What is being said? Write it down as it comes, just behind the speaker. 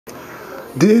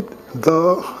Did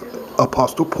the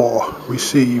Apostle Paul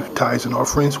receive tithes and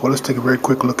offerings? Well, let's take a very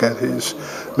quick look at his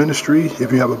ministry.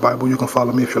 If you have a Bible, you can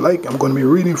follow me if you like. I'm going to be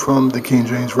reading from the King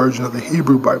James Version of the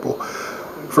Hebrew Bible.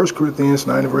 1 Corinthians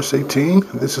 9 and verse 18,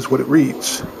 this is what it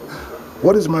reads.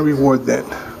 What is my reward then?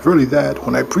 Verily that,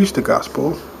 when I preach the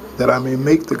gospel, that I may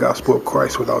make the gospel of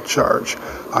Christ without charge,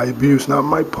 I abuse not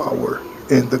my power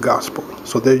in the gospel.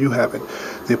 So there you have it.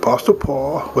 The Apostle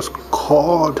Paul was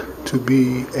called to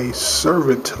be a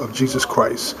servant of Jesus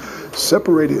Christ,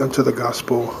 separated unto the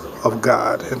gospel of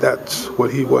God, and that's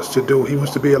what he was to do. He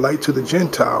was to be a light to the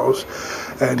Gentiles,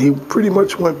 and he pretty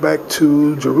much went back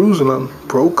to Jerusalem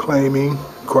proclaiming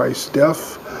Christ's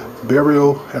death,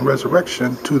 burial, and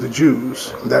resurrection to the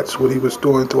Jews. That's what he was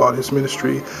doing throughout his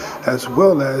ministry, as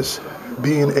well as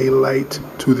being a light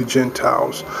to the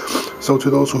Gentiles. So to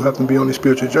those who happen to be on a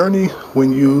spiritual journey,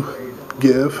 when you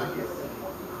give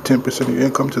 10% of your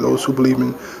income to those who believe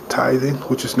in tithing,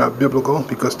 which is not biblical,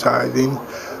 because tithing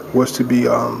was to be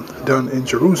done in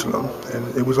Jerusalem,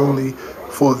 and it was only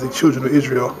for the children of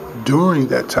Israel during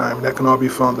that time. That can all be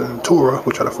found in the Torah,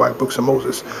 which are the 5 books of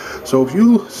Moses. So if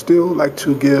you still like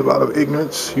to give out of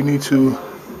ignorance, you need to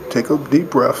take a deep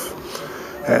breath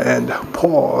and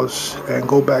pause and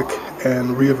go back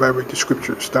and reevaluate the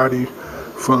scriptures, starting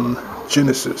from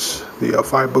Genesis, the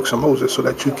 5 books of Moses, so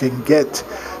that you can get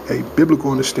a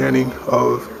biblical understanding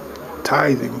of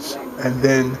tithings, and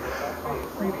then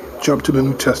jump to the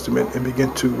New Testament and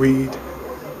begin to read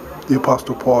the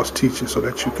Apostle Paul's teaching so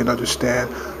that you can understand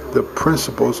the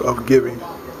principles of giving.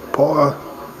 Paul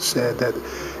said that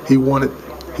he wanted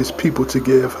his people to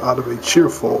give out of a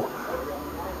cheerful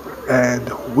and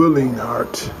willing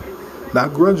heart,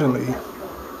 not grudgingly.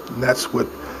 And that's what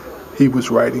he was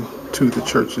writing to the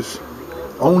churches,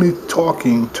 only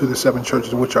talking to the 7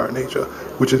 churches which are in Asia,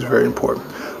 which is very important.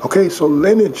 Okay, so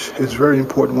lineage is very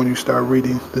important when you start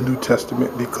reading the New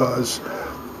Testament, because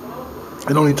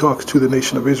it only talks to the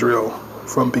nation of Israel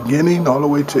from beginning all the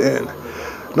way to end.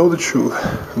 Know the truth,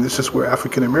 and this is where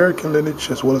African American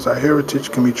lineage as well as our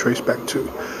heritage can be traced back to.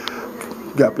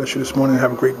 God bless you this morning and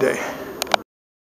have a great day.